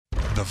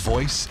The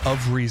voice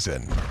of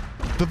reason.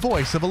 The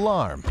voice of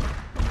alarm.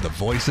 The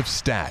voice of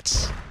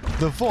stats.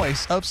 The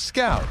voice of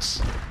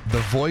scouts. The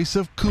voice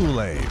of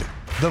Kool-Aid.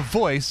 The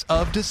voice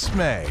of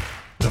dismay.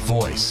 The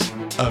voice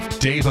of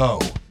Dave-O.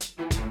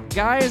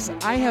 Guys,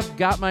 I have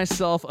got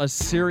myself a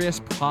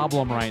serious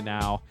problem right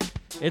now.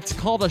 It's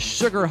called a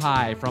sugar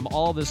high from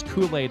all this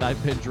Kool-Aid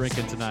I've been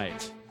drinking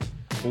tonight.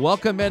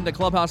 Welcome into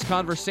Clubhouse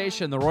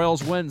Conversation. The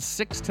Royals win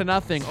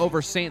 6-0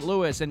 over St.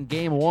 Louis in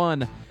Game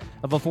 1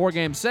 of a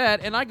 4-game set,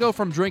 and I go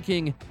from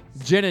drinking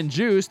gin and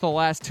juice the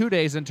last 2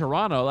 days in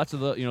Toronto, that's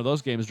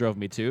those games drove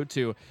me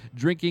to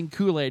drinking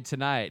Kool-Aid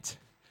tonight.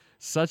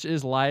 Such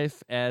is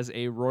life as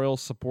a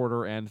Royals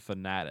supporter and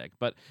fanatic.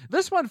 But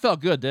this one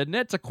felt good, didn't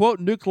it? To quote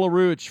Nuke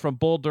LaRouche from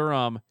Bull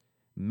Durham,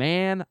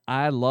 "Man,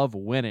 I love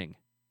winning."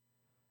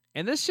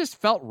 And this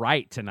just felt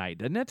right tonight,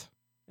 didn't it?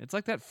 It's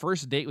like that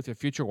first date with your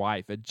future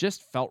wife. It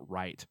just felt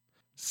right.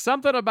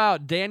 Something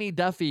about Danny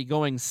Duffy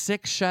going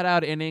 6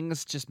 shutout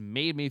innings just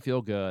made me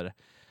feel good.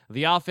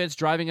 The offense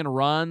driving in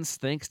runs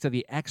thanks to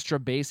the extra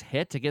base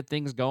hit to get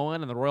things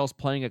going, and the Royals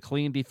playing a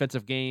clean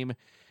defensive game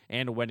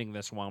and winning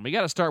this one. We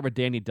got to start with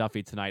Danny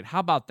Duffy tonight. How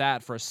about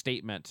that for a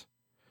statement?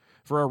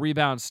 For a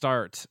rebound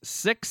start.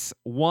 6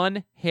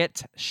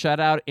 one-hit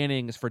shutout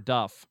innings for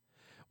Duff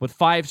with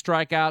 5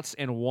 strikeouts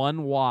and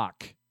 1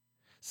 walk.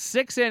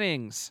 6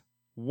 innings,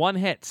 1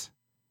 hit,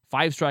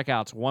 5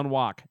 strikeouts, 1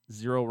 walk,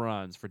 0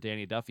 runs for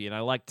Danny Duffy. And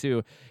I like,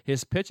 too,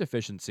 his pitch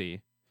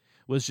efficiency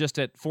was just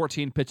at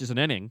 14 pitches an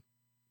inning,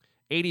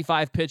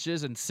 85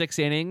 pitches in 6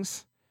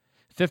 innings,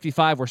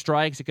 55 were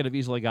strikes. He could have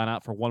easily gone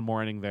out for 1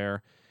 more inning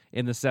there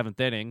in the 7th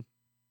inning.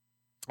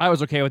 I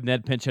was okay with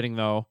Ned pinch hitting,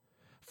 though,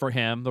 for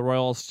him. The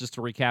Royals, just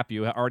to recap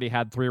you, already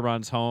had 3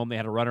 runs home. They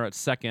had a runner at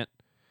second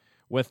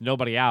with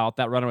nobody out.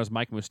 That runner was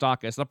Mike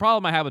Moustakas. The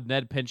problem I have with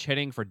Ned pinch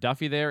hitting for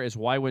Duffy there is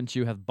why wouldn't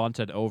you have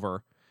bunted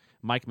over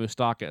Mike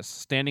Moustakas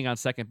standing on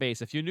second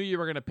base? If you knew you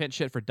were going to pinch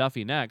hit for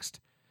Duffy next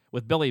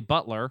with Billy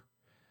Butler,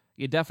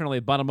 you definitely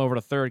bunt him over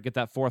to third, get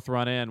that 4th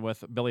run in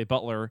with Billy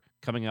Butler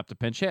coming up to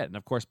pinch hit. And,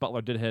 of course,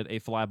 Butler did hit a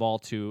fly ball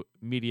to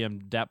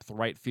medium-depth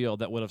right field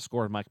that would have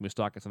scored Mike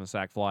Moustakas on a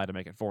sac fly to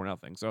make it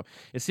 4-0. So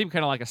it seemed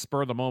kind of like a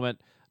spur-of-the-moment,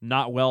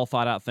 not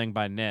well-thought-out thing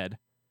by Ned.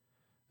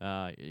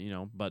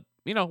 But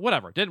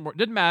whatever.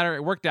 Didn't matter.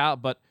 It worked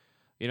out, but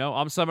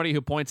I'm somebody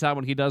who points out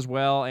when he does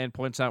well and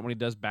points out when he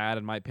does bad,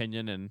 in my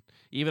opinion. And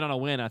even on a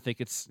win, I think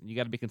you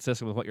got to be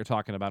consistent with what you're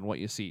talking about and what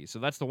you see. So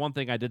that's the one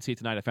thing I did see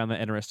tonight. I found that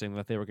interesting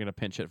that they were going to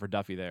pinch hit for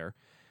Duffy there,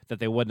 that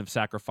they wouldn't have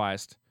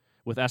sacrificed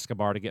with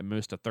Escobar to get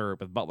Moose to third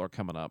with Butler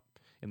coming up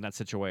in that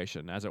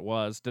situation. As it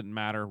was, didn't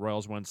matter.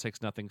 Royals won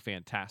 6-0.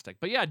 Fantastic.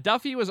 But yeah,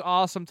 Duffy was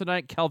awesome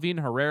tonight. Kelvin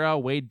Herrera,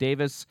 Wade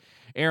Davis,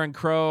 Aaron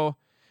Crow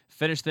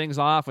finished things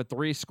off with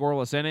 3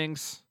 scoreless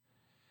innings.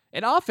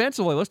 And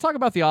offensively, let's talk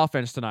about the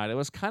offense tonight. It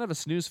was kind of a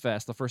snooze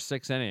fest the first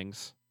 6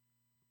 innings.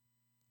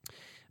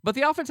 But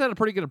the offense had a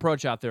pretty good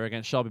approach out there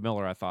against Shelby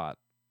Miller, I thought.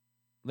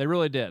 They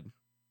really did.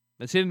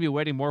 They seemed to be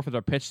waiting more for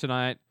their pitch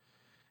tonight.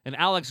 And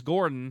Alex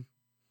Gordon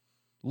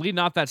leading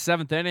off that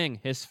 7th inning,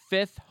 his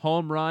 5th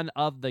home run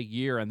of the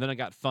year. And then it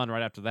got fun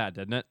right after that,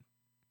 didn't it?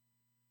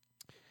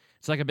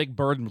 It's like a big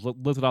burden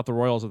lifted off the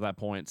Royals at that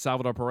point.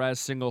 Salvador Perez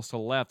singles to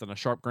left on a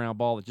sharp ground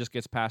ball that just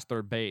gets past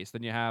third base.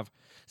 Then you have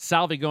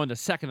Salvi going to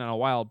second on a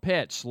wild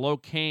pitch. Low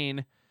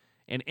Kane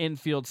and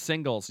infield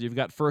singles. You've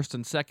got first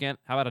and second.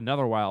 How about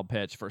another wild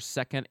pitch for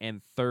second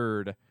and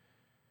third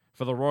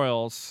for the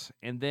Royals?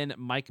 And then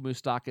Mike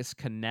Moustakas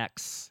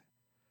connects.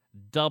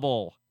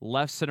 Double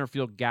left center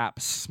field gap.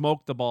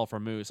 Smoked the ball for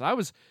Moose.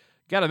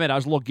 Gotta admit, I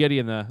was a little giddy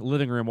in the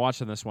living room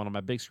watching this one on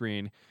my big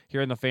screen,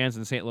 hearing the fans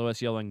in St.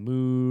 Louis yelling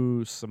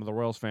 "Moose," some of the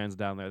Royals fans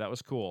down there. That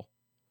was cool.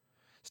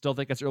 Still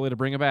think it's early to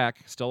bring it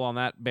back. Still on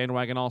that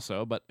bandwagon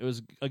also, but it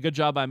was a good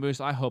job by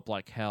Moose. I hope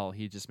like hell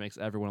he just makes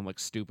everyone look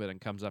stupid and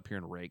comes up here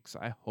and rakes.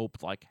 I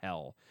hope like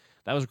hell.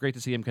 That was great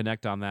to see him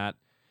connect on that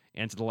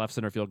and to the left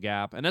center field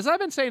gap. And as I've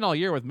been saying all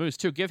year with Moose,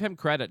 too, give him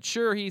credit.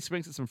 Sure, he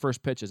swings at some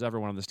first pitches.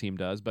 Everyone on this team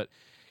does, but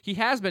he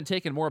has been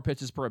taking more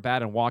pitches per at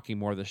bat and walking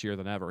more this year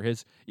than ever.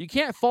 You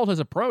can't fault his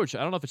approach.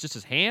 I don't know if it's just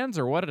his hands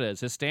or what it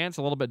is. His stance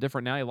a little bit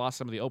different now. He lost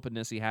some of the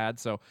openness he had,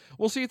 so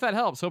we'll see if that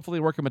helps. Hopefully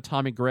working with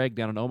Tommy Gregg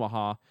down in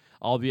Omaha,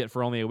 albeit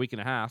for only a week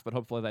and a half, but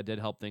hopefully that did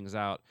help things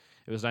out.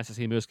 It was nice to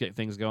see Moose get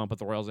things going, put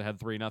the Royals ahead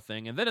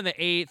 3-0. And then in the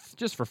 8th,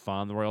 just for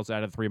fun, the Royals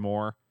added 3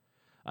 more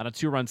on a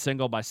 2-run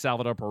single by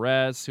Salvador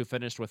Perez, who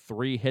finished with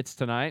 3 hits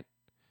tonight,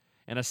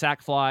 and a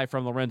sac fly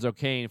from Lorenzo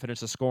Cain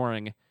finished the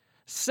scoring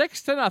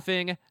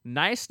 6-0.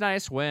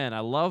 Nice win. I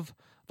love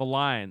the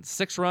line.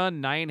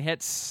 6-run, 9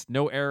 hits,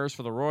 no errors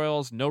for the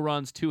Royals. No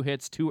runs, 2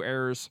 hits, 2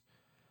 errors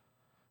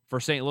for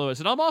St. Louis.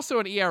 And I'm also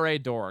an ERA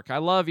dork. I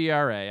love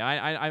ERA.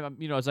 I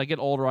as I get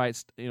older, I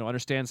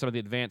understand some of the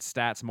advanced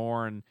stats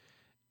more. And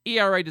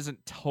ERA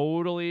doesn't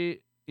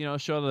totally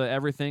show the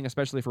everything,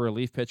 especially for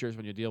relief pitchers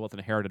when you deal with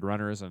inherited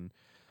runners and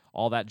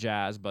all that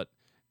jazz. But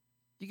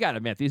you got to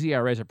admit, these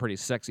ERAs are pretty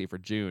sexy for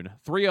June.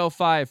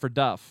 3.05 for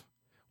Duff.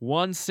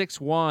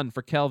 1.61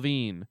 for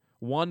Kelvin,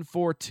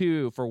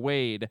 1.42 for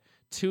Wade,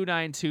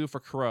 2.92 for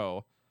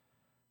Crow.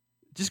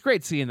 just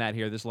great seeing that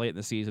here this late in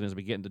the season as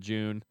we get into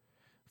June.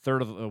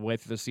 Third of the way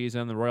through the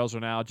season. The Royals are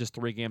now just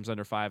 3 games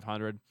under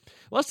 500.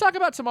 Let's talk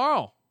about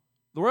tomorrow.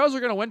 The Royals are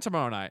going to win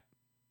tomorrow night.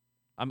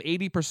 I'm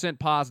 80%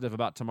 positive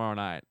about tomorrow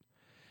night.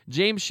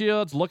 James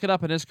Shields, look it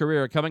up in his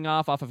career, coming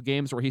off of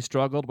games where he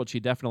struggled, which he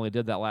definitely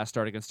did that last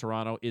start against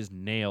Toronto, is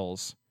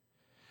nails.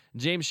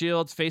 James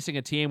Shields facing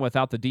a team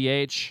without the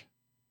DH,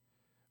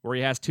 where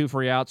he has 2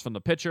 free outs from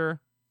the pitcher,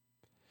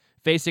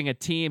 facing a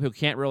team who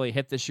can't really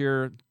hit this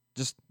year,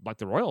 just like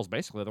the Royals,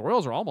 basically. The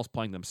Royals are almost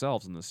playing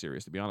themselves in this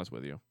series, to be honest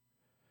with you.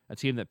 A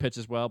team that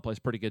pitches well, plays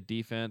pretty good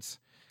defense,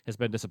 has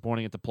been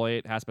disappointing at the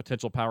plate, has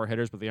potential power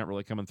hitters, but they aren't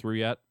really coming through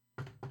yet.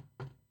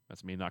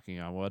 That's me knocking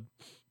on wood.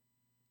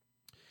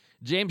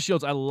 James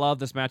Shields, I love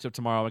this matchup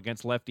tomorrow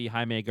against lefty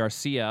Jaime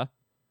Garcia.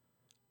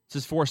 It's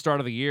his 4th start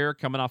of the year,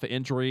 coming off an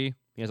injury.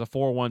 He has a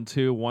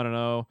 4.12,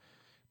 1-0.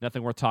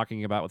 Nothing worth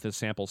talking about with his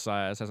sample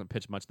size. Hasn't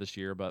pitched much this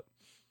year, but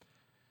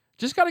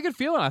just got a good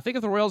feeling. I think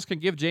if the Royals can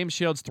give James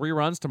Shields 3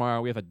 runs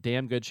tomorrow, we have a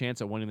damn good chance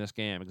at winning this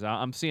game. Because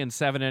I'm seeing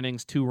 7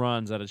 innings, 2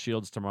 runs out of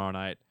Shields tomorrow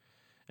night.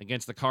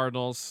 Against the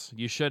Cardinals,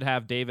 you should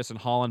have Davis and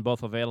Holland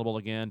both available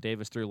again.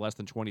 Davis threw less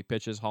than 20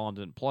 pitches. Holland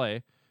didn't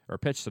play or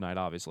pitch tonight,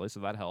 obviously, so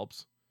that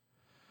helps.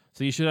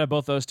 So you should have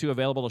both those two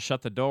available to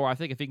shut the door. I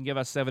think if he can give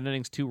us 7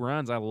 innings, 2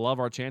 runs, I love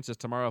our chances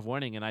tomorrow of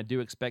winning, and I do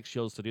expect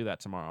Shields to do that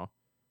tomorrow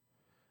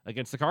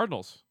against the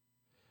Cardinals.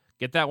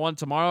 Get that one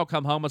tomorrow.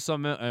 Come home with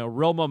some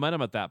real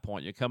momentum at that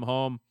point. You come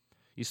home,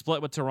 you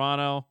split with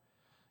Toronto,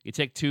 you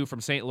take 2 from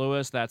St.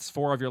 Louis. That's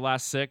 4 of your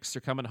last 6.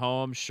 You're coming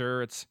home.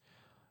 Sure, it's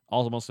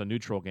almost a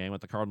neutral game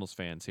with the Cardinals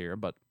fans here,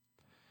 but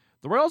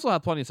the Royals will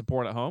have plenty of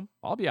support at home.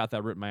 I'll be out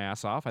there rooting my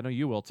ass off. I know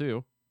you will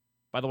too.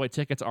 By the way,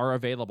 tickets are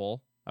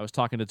available. I was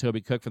talking to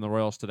Toby Cook from the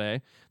Royals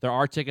today. There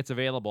are tickets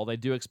available. They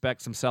do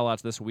expect some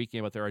sellouts this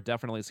weekend, but there are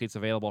definitely seats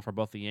available for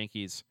both the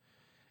Yankees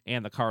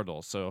and the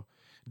Cardinals. So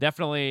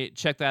definitely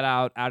check that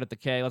out at the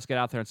K. Let's get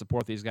out there and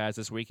support these guys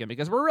this weekend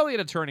because we're really at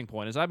a turning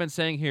point. As I've been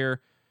saying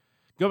here,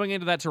 going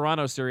into that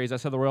Toronto series, I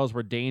said the Royals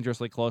were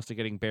dangerously close to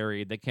getting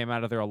buried. They came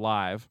out of there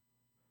alive,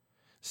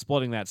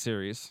 splitting that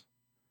series.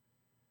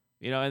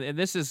 You know, and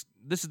this is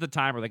the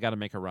time where they got to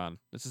make a run.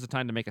 This is the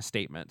time to make a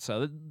statement.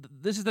 So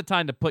this is the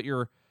time to put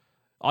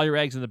all your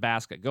eggs in the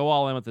basket. Go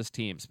all in with this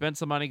team. Spend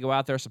some money. Go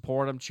out there,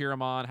 support them, cheer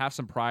them on, have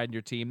some pride in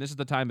your team. This is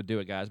the time to do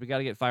it, guys. We got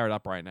to get fired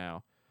up right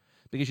now.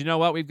 Because you know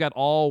what? We've got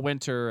all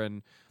winter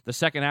and the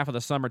second half of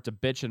the summer to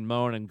bitch and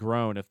moan and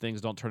groan if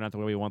things don't turn out the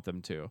way we want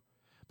them to.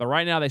 But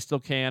right now, they still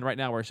can. Right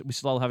now, we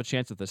still have a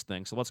chance at this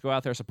thing. So let's go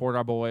out there, support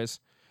our boys.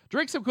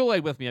 Drink some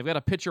Kool-Aid with me. I've got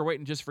a pitcher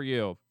waiting just for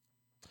you.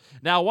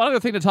 Now, one other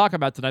thing to talk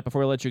about tonight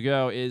before we let you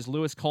go is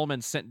Lewis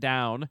Coleman sent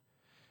down,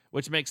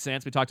 which makes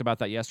sense. We talked about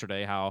that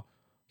yesterday, how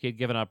he had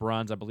given up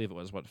runs. I believe it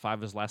was, 5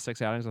 of his last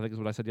 6 outings, I think is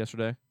what I said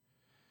yesterday.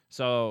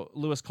 So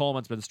Lewis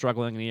Coleman's been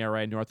struggling in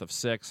ERA north of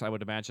 6. I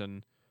would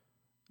imagine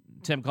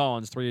Tim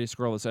Collins' 3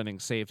 scoreless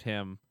innings saved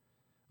him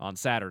on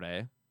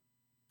Saturday,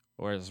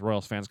 or as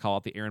Royals fans call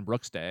it, the Aaron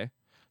Brooks Day.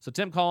 So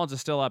Tim Collins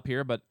is still up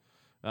here, but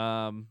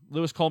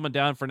Lewis Coleman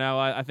down for now.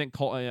 I think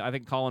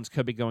Collins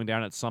could be going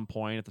down at some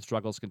point if the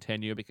struggles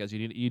continue because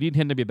you need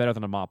him to be better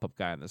than a mop-up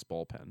guy in this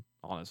bullpen,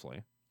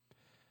 honestly.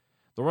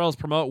 The Royals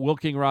promote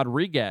Wilking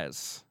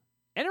Rodriguez.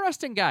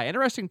 Interesting guy,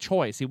 interesting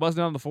choice. He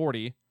wasn't on the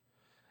 40,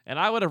 and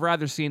I would have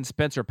rather seen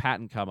Spencer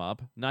Patton come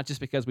up, not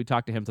just because we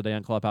talked to him today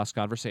on Clubhouse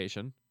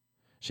Conversation.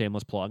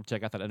 Shameless plug.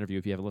 Check out that interview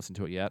if you haven't listened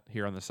to it yet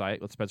here on the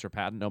site with Spencer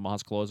Patton,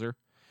 Omaha's closer.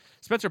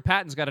 Spencer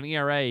Patton's got an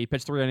ERA. He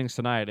pitched 3 innings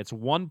tonight. It's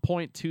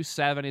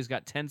 1.27. He's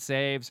got 10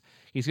 saves.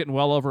 He's getting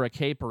well over a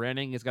K per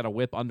inning. He's got a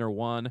whip under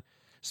 1.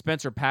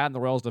 Spencer Patton, the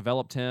Royals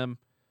developed him.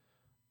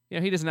 You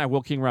know, he doesn't have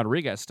Wilking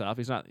Rodriguez stuff.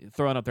 He's not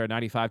throwing up there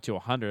 95 to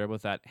 100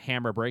 with that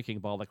hammer breaking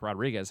ball like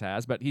Rodriguez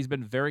has, but he's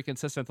been very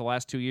consistent the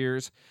last 2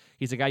 years.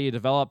 He's a guy you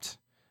developed.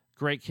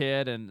 Great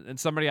kid, and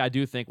somebody I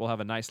do think will have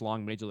a nice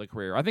long major league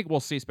career. I think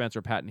we'll see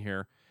Spencer Patton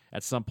here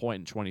at some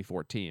point in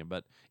 2014.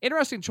 But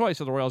interesting choice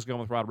for the Royals going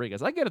with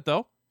Rodriguez. I get it,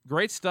 though.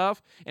 Great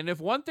stuff. And if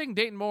one thing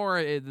Dayton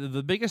Moore,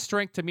 the biggest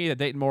strength to me that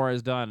Dayton Moore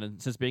has done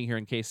and since being here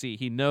in KC,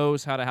 he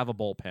knows how to have a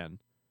bullpen.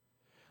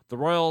 The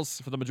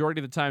Royals, for the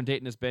majority of the time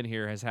Dayton has been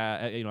here, have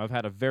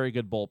had a very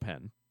good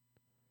bullpen.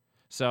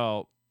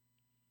 So,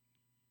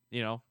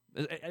 I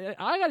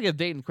got to give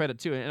Dayton credit,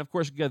 too. And, of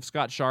course, give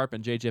Scott Sharp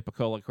and J.J.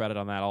 Picola credit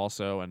on that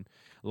also, and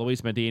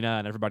Luis Medina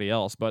and everybody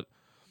else. But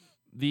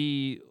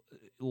the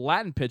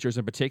Latin pitchers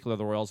in particular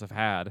the Royals have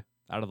had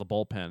out of the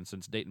bullpen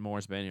since Dayton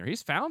Moore's been here.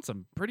 He's found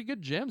some pretty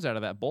good gems out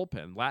of that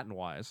bullpen,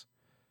 Latin-wise.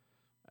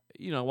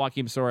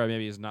 Joaquim Soria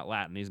maybe is not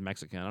Latin. He's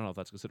Mexican. I don't know if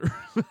that's considered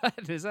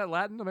Latin. Is that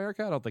Latin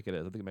America? I don't think it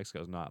is. I think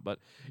Mexico's not. But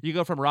you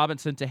go from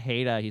Robinson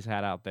Tejeda he's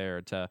had out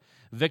there to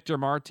Victor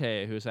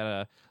Marte, who's had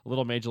a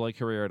little major league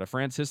career, to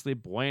Francisly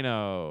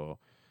Bueno.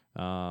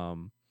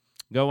 Going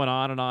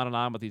on and on and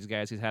on with these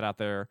guys he's had out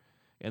there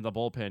in the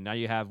bullpen. Now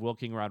you have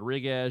Wilking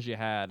Rodriguez. You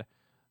had,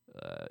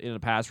 in the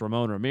past,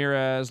 Ramon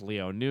Ramirez.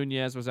 Leo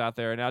Nunez was out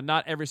there. Now,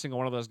 not every single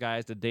one of those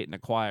guys did Dayton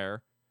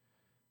acquire,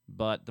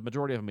 but the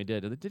majority of them he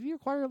did. Did he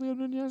acquire Leo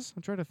Nunez?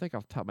 I'm trying to think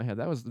off the top of my head.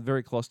 That was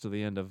very close to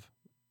the end of...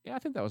 Yeah, I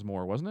think that was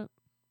more, wasn't it?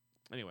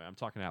 Anyway, I'm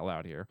talking out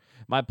loud here.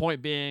 My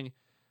point being,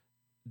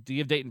 to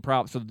give Dayton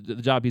props for the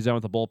job he's done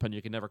with the bullpen.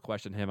 You can never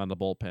question him on the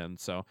bullpen.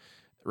 So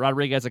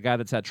Rodriguez, a guy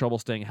that's had trouble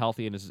staying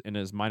healthy in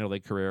his minor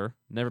league career,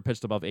 never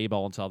pitched above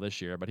A-ball until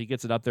this year, but he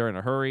gets it up there in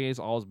a hurry. He's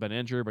always been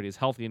injured, but he's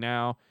healthy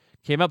now.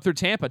 Came up through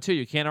Tampa, too.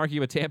 You can't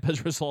argue with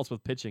Tampa's results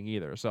with pitching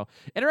either. So,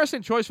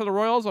 interesting choice for the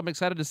Royals. I'm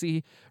excited to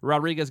see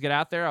Rodriguez get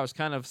out there. I was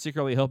kind of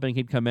secretly hoping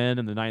he'd come in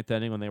the ninth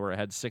inning when they were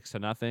ahead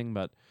 6-0,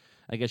 but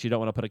I guess you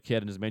don't want to put a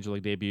kid in his major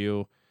league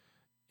debut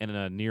in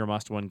a near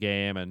must-win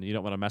game, and you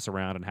don't want to mess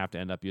around and have to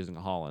end up using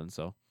a Holland.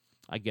 So,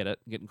 I get it.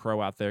 Getting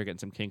Crow out there, getting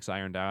some kinks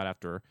ironed out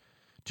after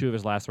 2 of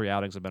his last 3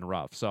 outings have been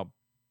rough. So,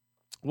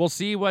 we'll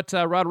see what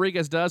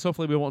Rodriguez does.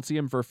 Hopefully, we won't see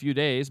him for a few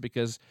days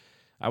because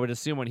I would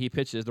assume when he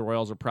pitches, the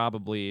Royals are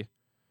probably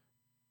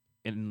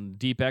in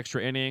deep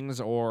extra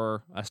innings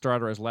or a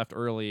starter is left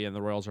early and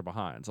the Royals are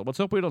behind. So let's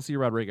hope we don't see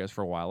Rodriguez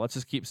for a while. Let's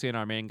just keep seeing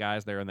our main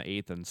guys there in the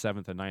 8th and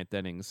 7th and 9th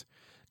innings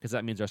because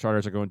that means our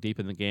starters are going deep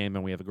in the game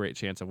and we have a great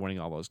chance of winning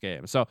all those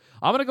games. So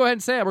I'm going to go ahead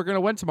and say it. We're going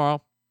to win tomorrow.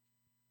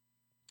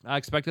 I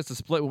expect us to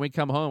split when we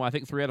come home. I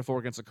think 3 out of 4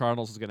 against the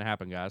Cardinals is going to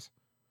happen, guys.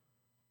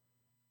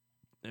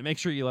 And make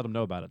sure you let them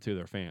know about it, too,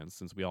 their fans,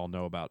 since we all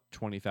know about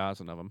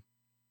 20,000 of them.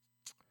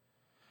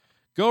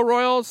 Go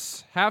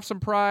Royals, have some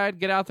pride,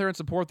 get out there and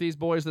support these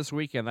boys this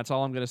weekend. That's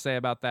all I'm going to say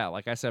about that.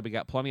 Like I said, we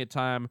got plenty of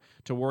time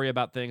to worry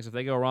about things. If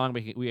they go wrong,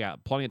 we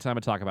got plenty of time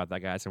to talk about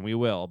that, guys, and we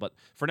will. But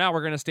for now, we're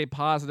going to stay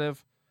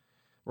positive.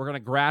 We're going to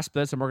grasp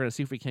this, and we're going to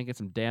see if we can't get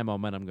some damn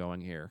momentum going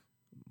here.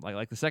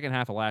 Like the second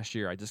half of last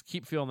year, I just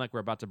keep feeling like we're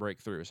about to break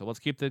through. So let's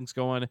keep things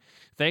going.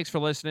 Thanks for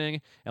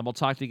listening, and we'll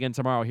talk to you again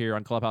tomorrow here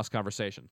on Clubhouse Conversation.